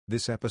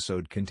This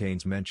episode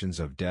contains mentions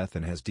of death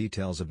and has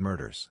details of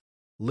murders.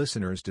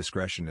 Listeners'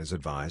 discretion is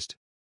advised.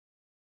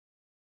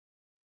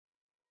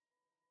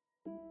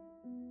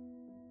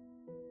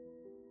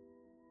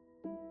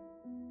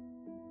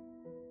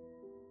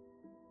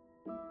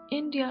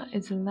 India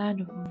is a land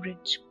of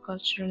rich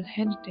cultural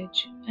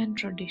heritage and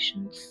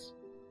traditions.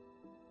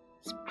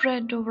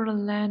 Spread over a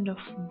land of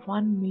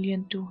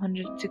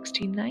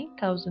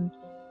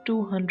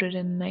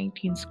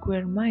 1,269,219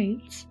 square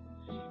miles,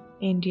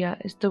 India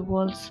is the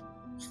world's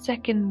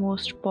second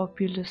most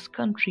populous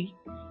country,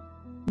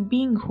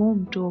 being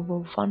home to over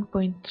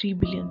 1.3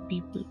 billion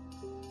people.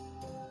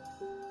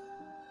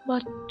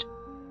 But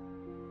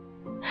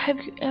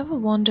have you ever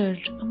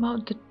wondered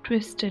about the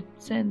twisted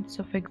sense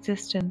of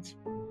existence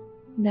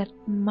that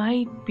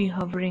might be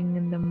hovering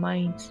in the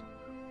minds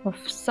of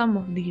some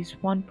of these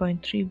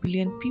 1.3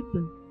 billion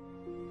people?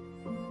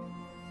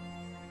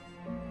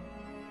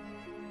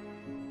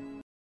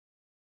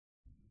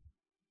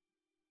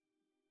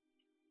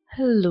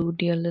 Hello,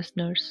 dear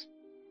listeners.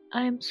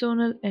 I am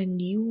Sonal,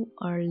 and you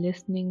are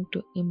listening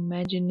to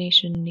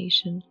Imagination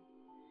Nation,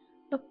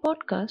 a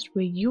podcast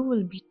where you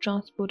will be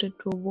transported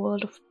to a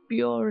world of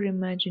pure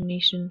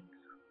imagination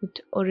with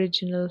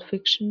original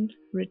fiction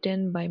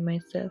written by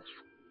myself.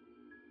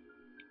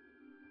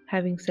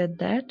 Having said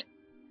that,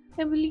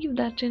 I believe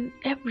that in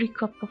every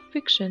cup of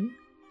fiction,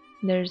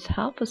 there is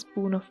half a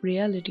spoon of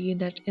reality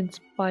that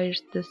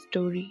inspires the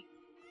story.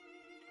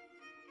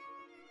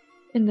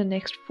 In the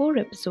next 4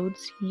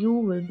 episodes, you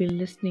will be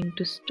listening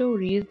to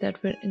stories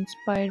that were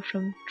inspired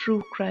from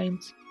true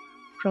crimes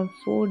from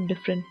 4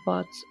 different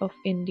parts of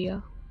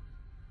India.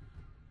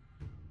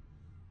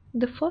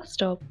 The first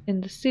stop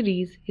in the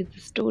series is a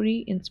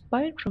story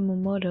inspired from a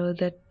murder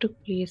that took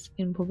place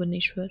in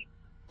Bhubaneswar.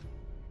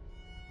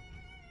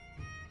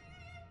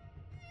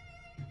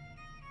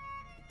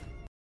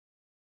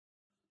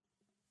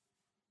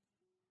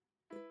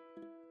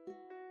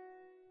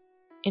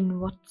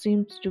 In what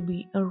seems to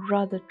be a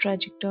rather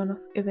tragic turn of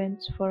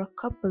events for a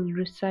couple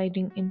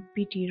residing in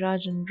P.T.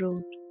 Rajan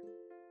Road,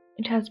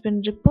 it has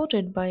been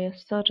reported by a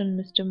certain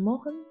Mr.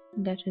 Mohan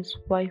that his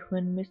wife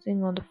went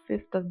missing on the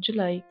 5th of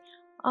July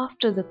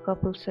after the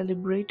couple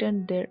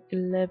celebrated their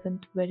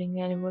 11th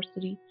wedding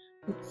anniversary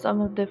with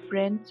some of their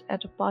friends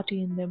at a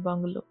party in their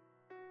bungalow.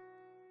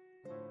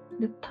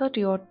 The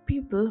 30-odd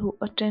people who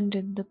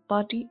attended the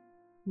party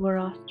were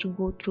asked to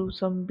go through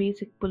some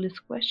basic police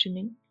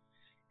questioning,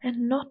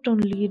 and not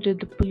only did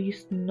the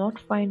police not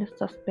find a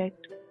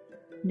suspect,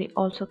 they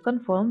also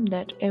confirmed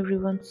that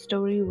everyone's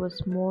story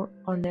was more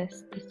or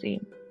less the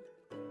same.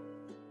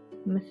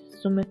 Mrs.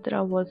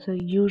 Sumitra was her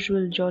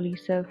usual jolly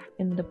self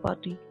in the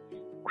party,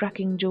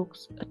 cracking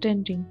jokes,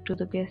 attending to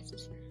the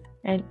guests,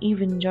 and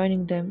even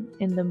joining them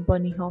in the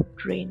bunny hop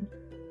train.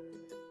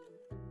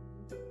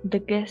 The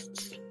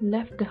guests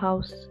left the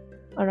house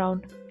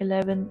around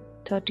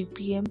 11:30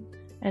 p.m.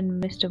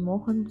 and Mr.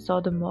 Mohan saw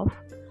them off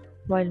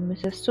while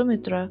Mrs.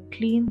 Sumitra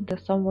cleaned the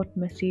somewhat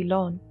messy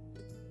lawn.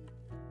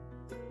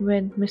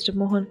 When Mr.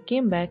 Mohan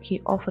came back, he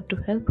offered to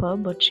help her,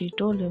 but she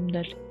told him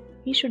that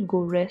he should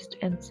go rest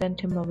and sent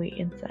him away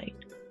inside.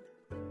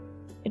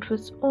 It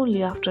was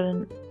only after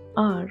an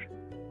hour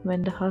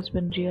when the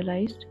husband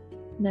realized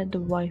that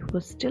the wife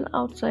was still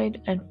outside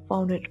and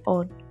found it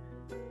odd,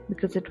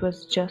 because it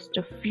was just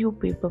a few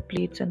paper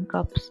plates and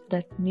cups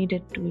that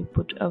needed to be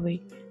put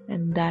away,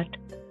 and that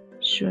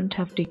shouldn't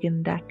have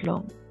taken that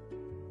long.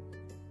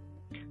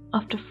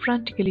 After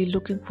frantically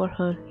looking for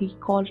her, he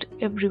called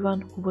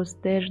everyone who was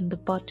there in the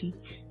party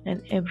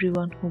and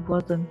everyone who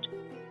wasn't.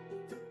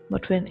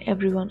 But when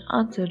everyone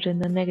answered in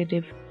the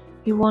negative,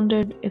 he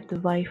wondered if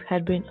the wife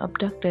had been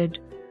abducted,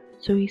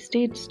 so he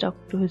stayed stuck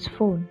to his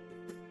phone.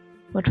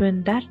 But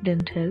when that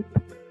didn't help,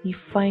 he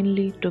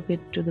finally took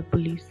it to the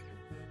police.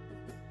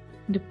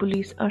 The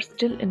police are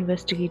still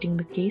investigating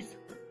the case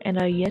and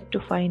are yet to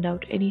find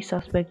out any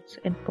suspects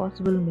and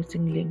possible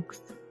missing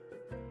links.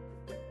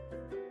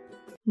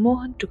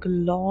 Mohan took a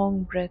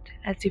long breath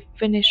as he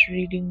finished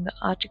reading the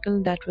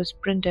article that was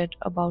printed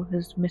about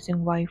his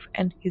missing wife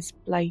and his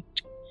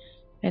plight,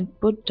 and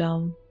put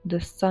down the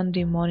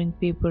Sunday morning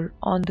paper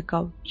on the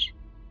couch.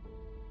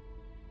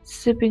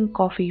 Sipping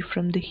coffee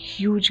from the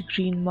huge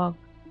green mug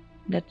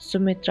that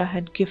Sumitra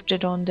had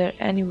gifted on their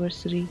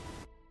anniversary,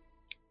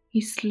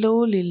 he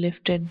slowly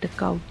lifted the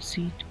couch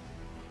seat,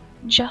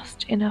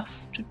 just enough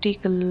to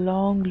take a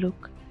long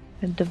look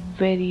at the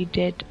very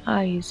dead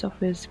eyes of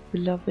his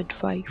beloved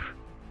wife.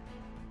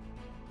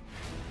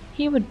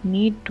 He would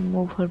need to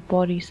move her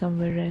body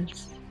somewhere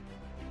else,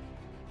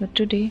 but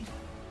today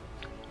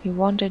he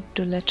wanted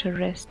to let her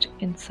rest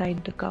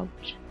inside the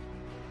couch.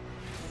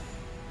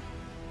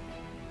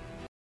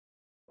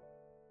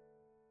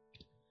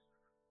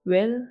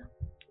 Well,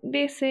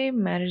 they say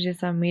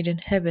marriages are made in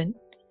heaven,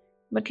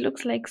 but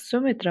looks like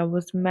Sumitra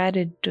was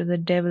married to the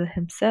devil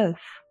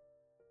himself.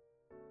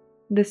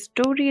 The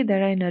story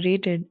that I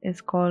narrated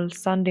is called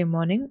Sunday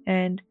Morning,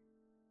 and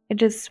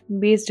it is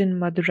based in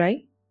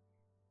Madurai.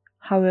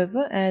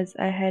 However, as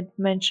I had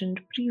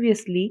mentioned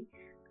previously,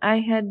 I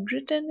had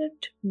written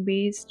it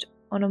based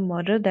on a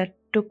murder that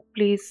took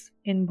place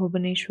in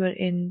Bhubaneswar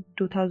in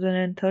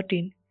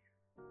 2013.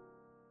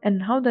 And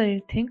now that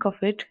I think of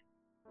it,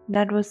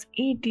 that was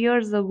 8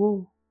 years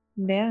ago.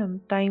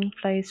 Damn, time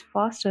flies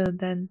faster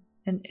than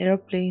an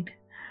airplane.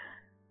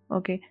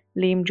 Okay,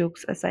 lame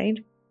jokes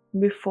aside,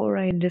 before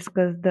I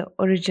discuss the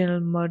original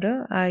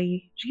murder,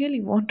 I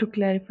really want to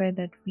clarify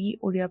that we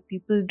Odia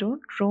people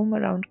don't roam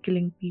around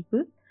killing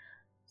people.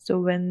 So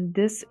when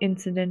this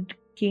incident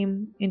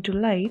came into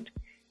light,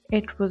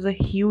 it was a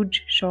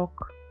huge shock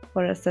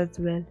for us as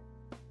well.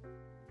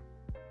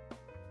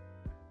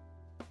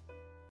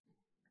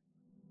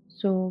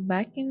 So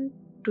back in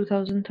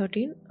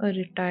 2013, a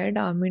retired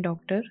army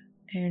doctor,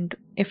 and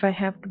if I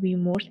have to be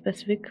more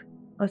specific,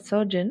 a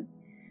surgeon,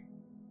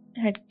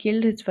 had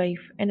killed his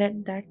wife, and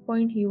at that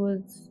point he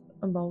was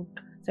about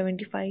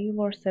 75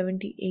 or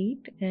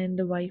 78, and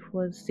the wife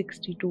was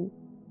 62.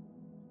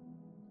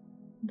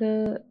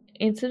 The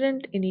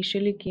incident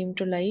initially came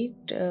to light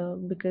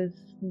because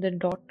the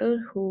daughter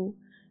who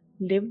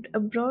lived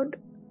abroad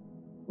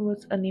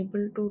was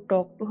unable to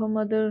talk to her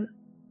mother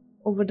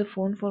over the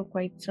phone for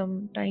quite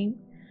some time.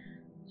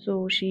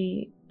 So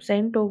she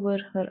sent over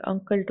her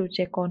uncle to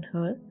check on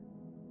her.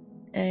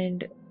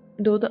 And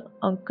though the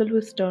uncle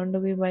was turned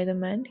away by the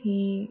man,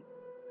 he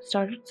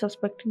started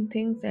suspecting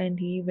things and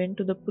he went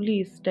to the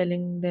police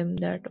telling them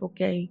that,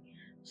 okay, I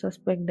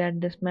suspect that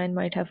this man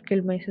might have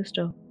killed my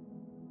sister.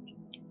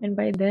 And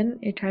by then,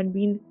 it had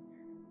been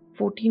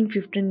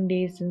 14-15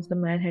 days since the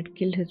man had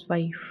killed his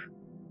wife.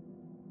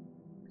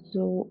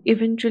 So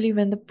eventually,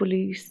 when the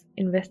police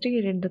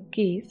investigated the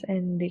case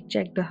and they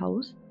checked the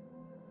house,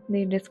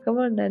 they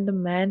discovered that the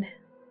man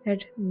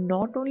had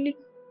not only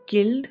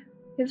killed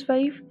his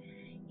wife,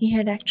 he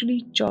had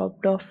actually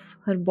chopped off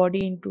her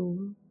body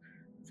into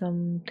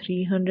some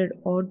 300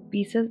 odd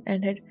pieces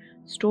and had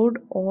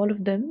stored all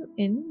of them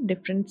in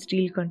different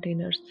steel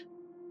containers.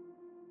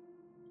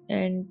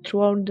 And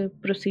throughout the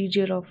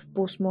procedure of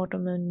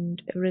postmortem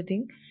and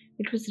everything,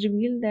 it was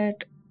revealed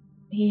that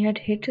he had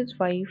hit his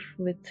wife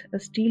with a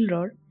steel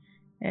rod,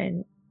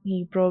 and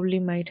he probably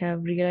might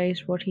have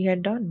realized what he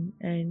had done,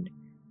 and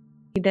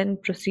he then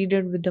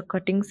proceeded with the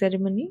cutting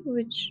ceremony,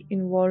 which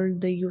involved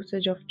the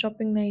usage of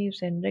chopping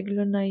knives and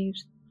regular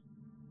knives.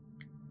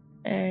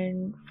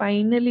 And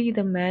finally,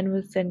 the man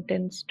was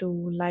sentenced to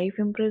life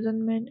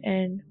imprisonment,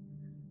 and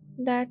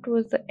that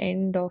was the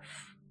end of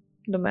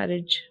the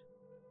marriage.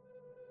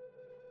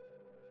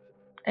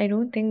 I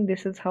don't think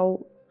this is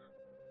how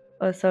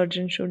a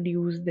surgeon should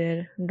use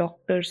their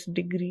doctor's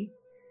degree,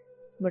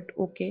 but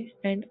okay.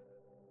 And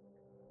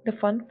the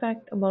fun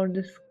fact about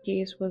this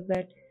case was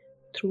that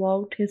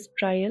throughout his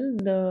trial,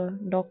 the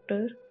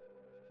doctor,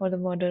 or the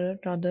murderer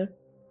rather,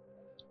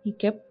 he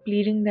kept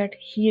pleading that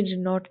he did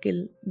not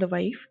kill the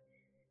wife.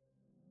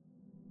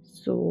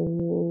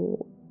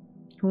 So,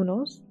 who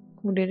knows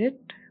who did it?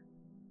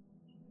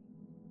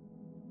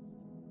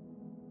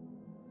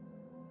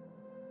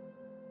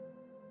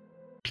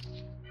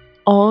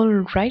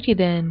 Alrighty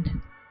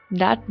then.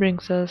 That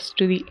brings us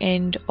to the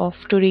end of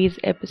today's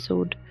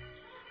episode.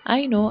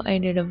 I know I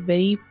did a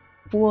very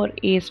poor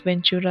Ace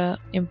Ventura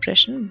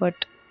impression, but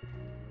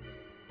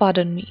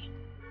pardon me.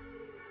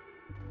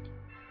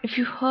 If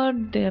you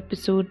heard the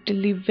episode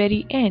till the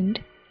very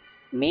end,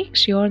 make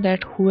sure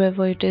that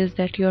whoever it is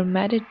that you're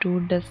married to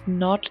does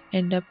not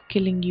end up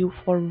killing you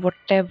for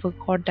whatever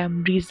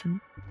goddamn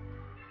reason.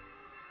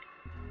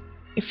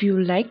 If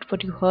you liked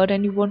what you heard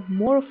and you want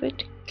more of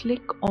it,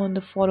 click on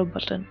the follow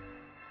button.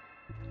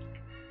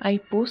 I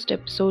post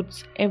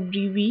episodes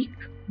every week,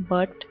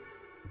 but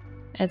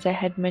as I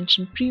had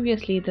mentioned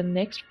previously, the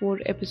next 4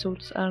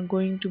 episodes are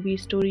going to be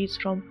stories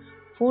from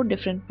 4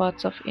 different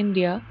parts of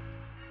India,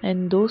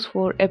 and those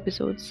 4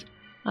 episodes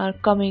are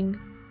coming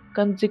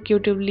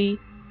consecutively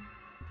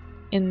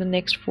in the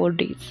next 4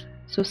 days.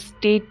 So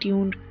stay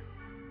tuned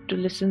to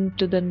listen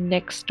to the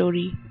next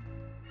story.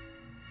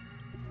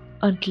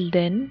 Until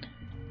then,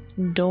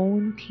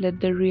 don't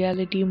let the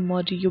reality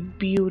murder your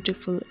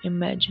beautiful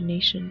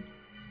imagination.